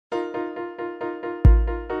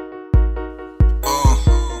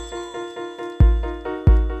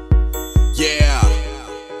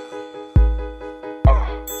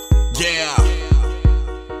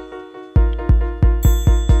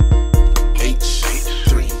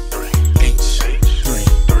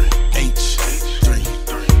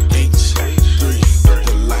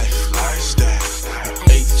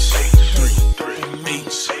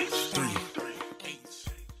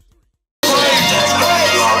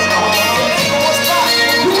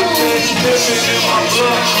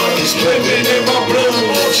pimpin' in my blood.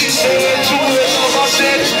 She said you will love, I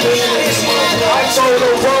said it's pimpin'. I told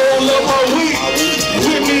her roll up my weed,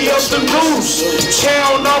 whip me up the goose,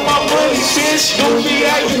 count on my money, bitch, do me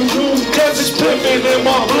how you do, cause it's pimpin' in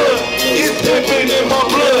my blood. It's pimpin' in my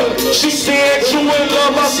blood. She said you in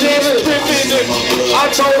love, I said it's pimpin' in my blood. I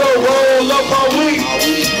told her roll up my weed,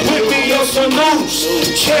 whip me up the goose,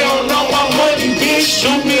 count on my money, bitch,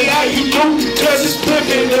 do me how you do, cause it's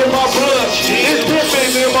pimpin' in my blood. It's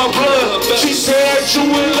pimpin' in my blood. She said you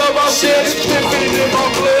in love, I said it's pimpin' in my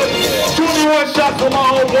blood. 21 shots for my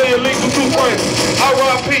homeboy illegal 220.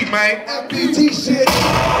 R.I.P. man. BT shit.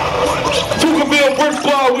 Tuka Bill Brick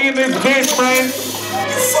Ball, we in this bitch, man.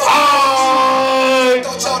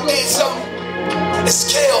 Don't y'all need something? It's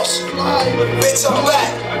chaos. Bitch, I'm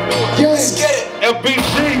back. Let's get it.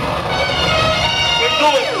 FBC. Let's do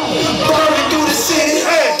it. Burning through the city.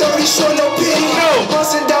 Don't be showing no pity.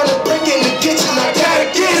 Busting down the brick in the kitchen. I gotta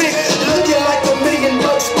get it. Looking like $1 million,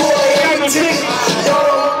 boy. Every ticket. Y'all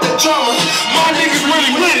don't want the drama. My niggas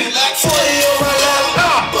really with it. Like 40 on my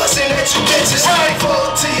lap. Busting at you bitches.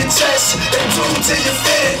 Fall to your chest. They do to your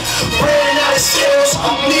fit. Ran out of skills.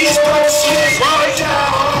 Knees broke shit. Right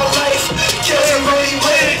down all life. Killing really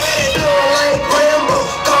with it. Blowing like Rambo.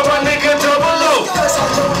 Call my nigga double O. Cause I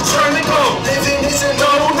know the trying to go. Living is a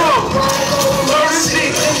no-no.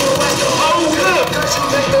 Mercy. Oh, good. Cause you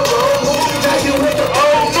make the wrong move. Now you with the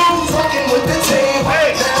old news. Fucking with the team.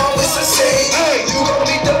 Now it's the same. You gon'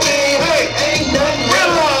 beat the beam. Ain't nothing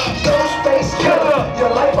real. Those face killer.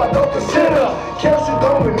 Your life I don't consider. Cancer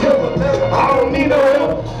don't remember. I don't need no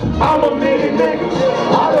help. I'm a million nigga.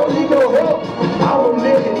 I don't need no help. I'm a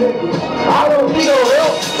million nigga. I don't need no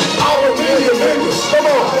help. I'm a million niggas. Come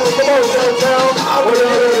on, downtown.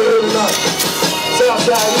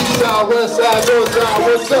 Southside, Eastside, Westside, Northside,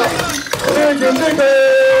 what's up? Million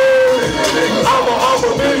niggas. I'm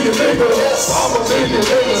a million niggas. I'm a million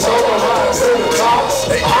niggas. I'm a line to the top.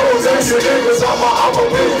 I'm a million niggas. I'm a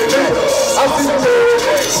million niggas. I see the world.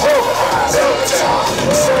 Downtown.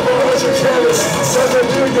 700 killers. 7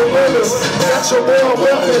 million winners. Natural war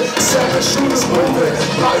weapon. 7 shooters moving.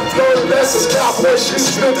 Life flowing lessons. Cowboy shit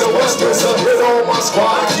spit the westerns. Hit on my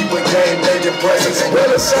squad. Keep a game making praise.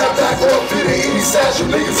 Whether sat back or fit it. Any side you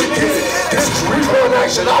niggas will get it. This is reborn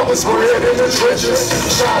action. I was bred in the trenches.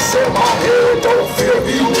 Shots in my head. Don't fear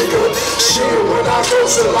me, nigga. Shit, when I go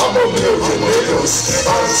till I'm a million niggas.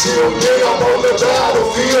 Until then, I'm on the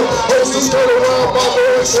battlefield. Posters turn around my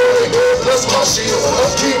boys, so they go bless my shield.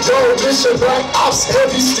 Keep going, mission black ops,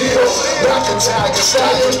 heavy steel. Back attack,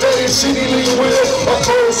 stallion, steady, shitty legal wheel. A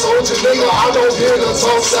cold soldier, nigga, I don't hear the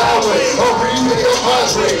talk sideways. I'm reading a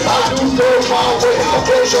Padre, I do go my way. I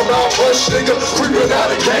close your mouth, push, nigga, creeping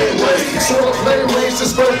out of gateway. So I play range,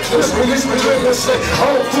 this break, let's release me, say, I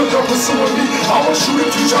don't feel no pursuing me. I want you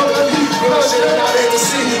if you try to leave. Bloodshed out at the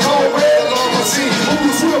sea, all red, long my team.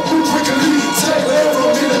 Who's real, who quickly? Take land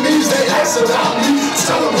from enemies, they ask about me.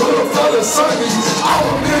 Tell them who the fellas son me. I'm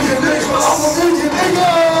a million niggas, I'm a million niggas.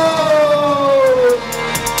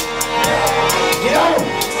 Yo,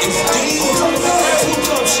 it's Dillz.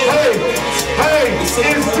 Hey, it's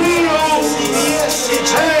Dillz.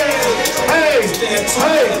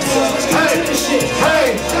 Hey,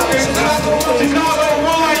 Chicago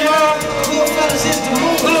Run, y'all.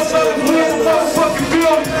 Little fellas, we in the motherfucking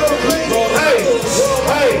building. Hey.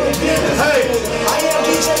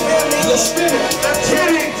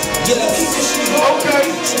 Hit it. Okay.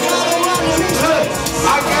 Look,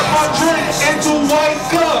 I got my drink into white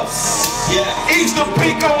cups. Each the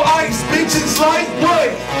pico ice, bitches like what?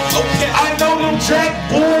 I know them jack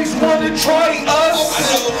boys wanna try us.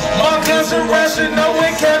 My guns are ration, no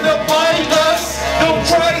one can bite us. Don't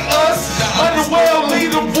try us. Underworld,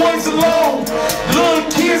 leave them boys alone. Little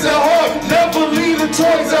kids at heart, never leave the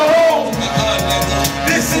toys at home.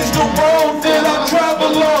 This is the road that I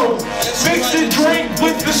travel on. Mix the drink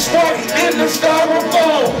with the Sprite in the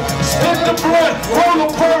styrofoam. Split the blunt, roll a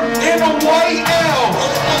perk in a white owl.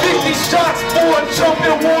 50 shots for a chump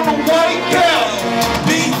that want a white cow.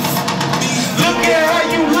 Look at how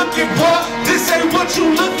you looking, boy. This ain't what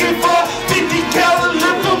you looking for. 50 cal and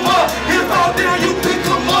lift them up. If out there you pick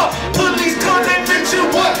them up. Police come and mention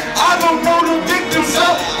what? I don't know the victims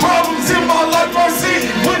of problems in my life I see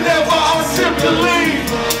whenever I simply leave.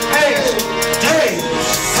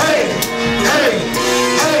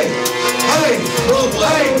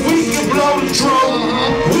 Hey, we can blow the drum,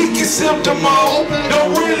 we can sip them all.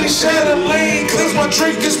 Don't really share the lean, cause my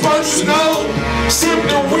drink is personal. Sip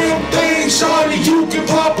the real thing, shawty, you can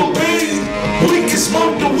pop a bean. We can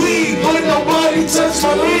smoke the weed, but nobody touch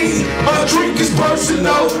my lead. My drink is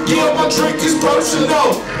personal, yeah, my drink is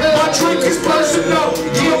personal. My drink is personal,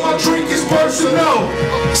 yeah, my drink is personal.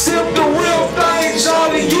 Sip the real thing,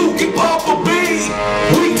 Johnny, you can pop a bean.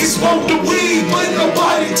 We can smoke the weed, but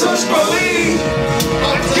nobody touch my lead.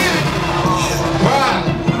 Get it. Right.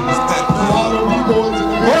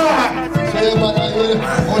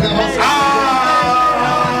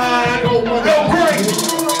 Go great.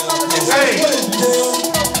 Hey,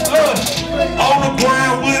 look, on the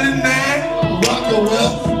ground with a name.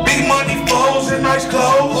 Big money flows and nice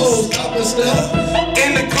clothes.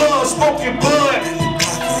 In the club smoking bud.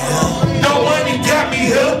 No money got me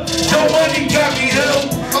here. No money got me here.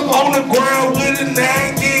 On the ground with a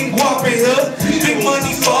name, getting guap in here. Big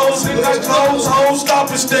money flows and nice clothes. Hoes stop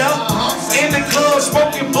and stare. In the club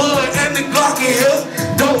smoking bud and the Glock in here.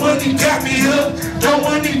 No money got me here. No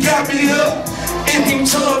money got me here. If you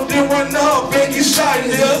tough, then run up, make it shot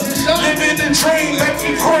here. Living the dream, make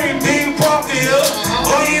it cream, being proper here.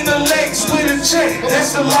 Boy in the legs with a check,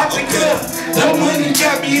 that's a lot to clear. No money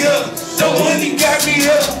got me here, no money got me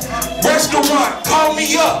here. Restaurant, call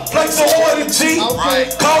me up, place an order, G.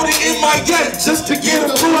 Called it in my yacht just to get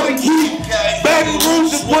a food and heat. Baton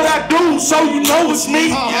Rouge is what I do, so you know it's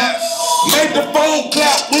me. Made the phone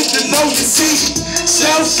clap with the know you see.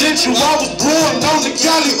 South Central, I was born on the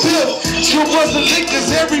Cali Pill. Sure wasn't lit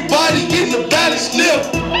cause everybody getting the baddest sniff.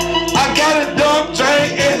 I got a dumb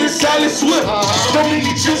chain and a solid swift. So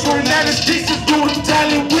many children out of sticks is doing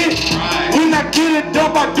talent with. When I get it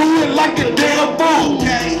up, I do it like a damn fool.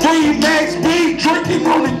 Free Max B, drinking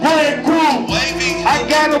on the Grand Crew. I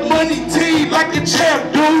got a money team like a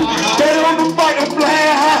champ, dude. Bet on the fight, I'm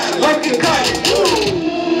flying high like a kite.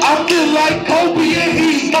 I feel like Kobe and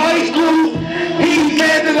he's my glue. He's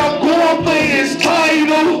mad that I'm going for his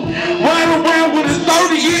title. Ride around with a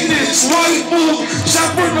 30 in his rifle.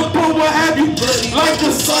 Shot from the pool, what have you, like a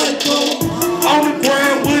cycle. On the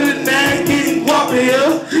ground with a nine, getting guap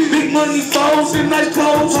here. Big money flows and nice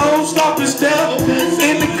clothes, hoes stop and stare.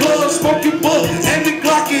 In the club, smoking bud and the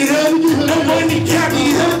Glock in here. No money got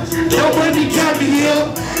me here, no money got me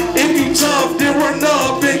here. If you tough, then run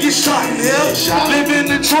up and get shot in here.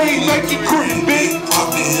 Living the dream, make it cream, big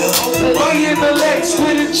pop in here. Boy in the legs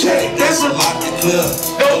with a check, that's a lot to clear.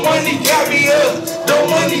 No money got me here, no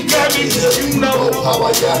money got me here. You know how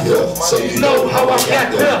I got here, so you know how I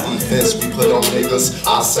got here. Defense we put on niggas,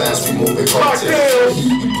 our signs we moving cartels.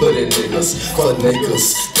 Heat we put in niggas, for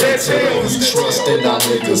niggas. Cartels, trust in our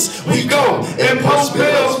niggas. We go and post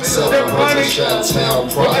bills, 700 Shot-Town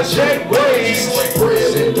Project Ways.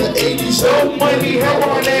 Bread in the 80s, no money, hell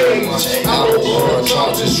on age. I don't run,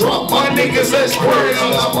 charges drop. My niggas, let's pray.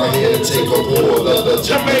 Now my head take a boil of the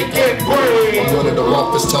Jamaican brain. I'm one of the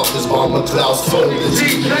roughest, toughest bomber clouds. Fuck the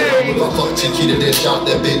T-Lane. Fuck Chiquita, then shot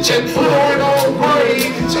that bitch and put her on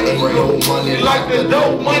grade. Ain't no money like the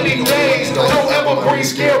dope money days. Don't ever bring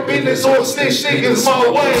scare business or snitch niggas my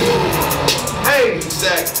way. Hey,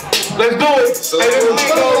 let's do it. Hey, this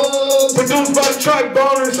Nico, produced by the Track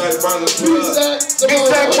Boners. Big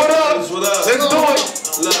Sack, what up? Let's do it.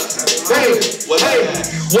 Hey,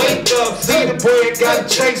 wake up, see the bread, gotta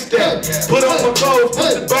chase that. Put on my clothes,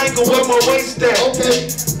 put the bangle where my waist at.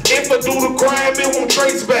 If I do the crime, it won't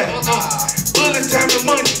trace back. Bullets, time and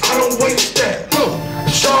money, I don't waste that.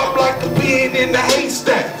 Sharp like the pen in the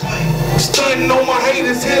haystack. Stunning on my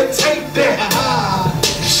haters, here, take that.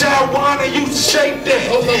 Shy wine, I used to shake that.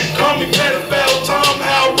 Call me pedophile, Tom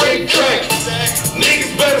Howell, rape track.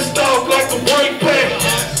 Niggas better stop like a break pack.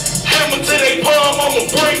 Hammer to they palm, I'ma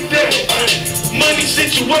break that. Money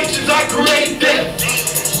situations, I create that.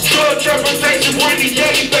 Drug transportation, bring the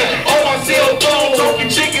Yeti back. On my cell phone, talking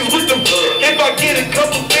chickens with them. If I get a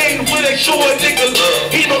couple things with that short nigga,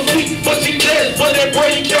 he no sweet, but she blessed. But that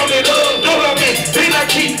brain counted up. Know what I mean? Then I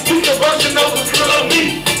keep future version of the club.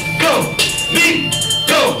 Me, go, me,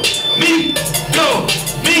 go, me, go,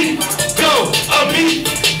 me, go, me,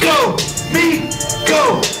 go, me,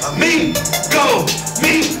 go, me, go,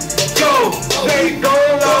 me, go. They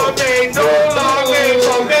don't love me, don't love me,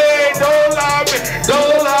 so they don't love me,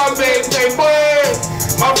 don't love me. Say, boy,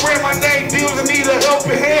 my friend, my name Dillz and need a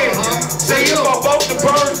helping hand. Say if I both the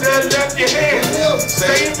birds that left your hand.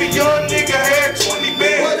 Say if a young nigga had 20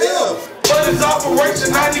 bands. But his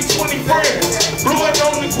operation, I need 20 friends. Blowing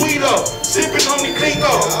on the Guido, sipping on the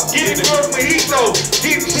Clico. Get it girl mojito,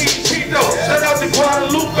 get cheap, cheap. Rito. Shout out to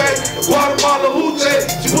Guadalupe, Guatemala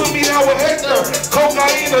Hoochie. She put me down with Hector.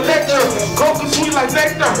 Cocaine elector. Coca sweet like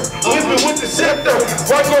nectar. Whipping with the scepter.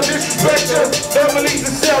 Why go disrespect her? Family's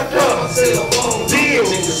the scepter.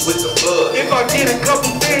 Dillz. If I get a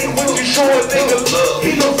couple things, when you show a nigga love.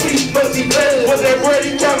 He no feet, but he bled. But that bread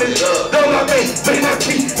he counted. Don't I make, may not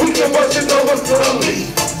be. We can bust it over from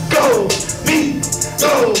me. Go, me,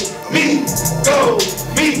 go, me, go,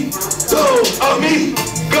 me, go, me,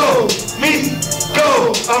 go, me,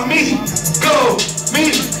 go, me, go,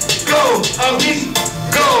 me, go, me,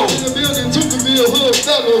 go. In the building, Tuckerville, hood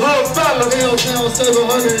fellas. Hood fellas. Downtown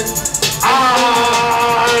 700.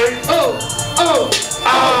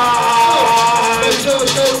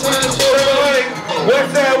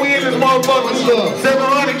 West side, we in this motherfucker.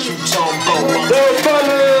 700. Hood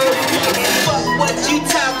fellas. Fuck what you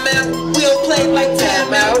talking about? We'll play like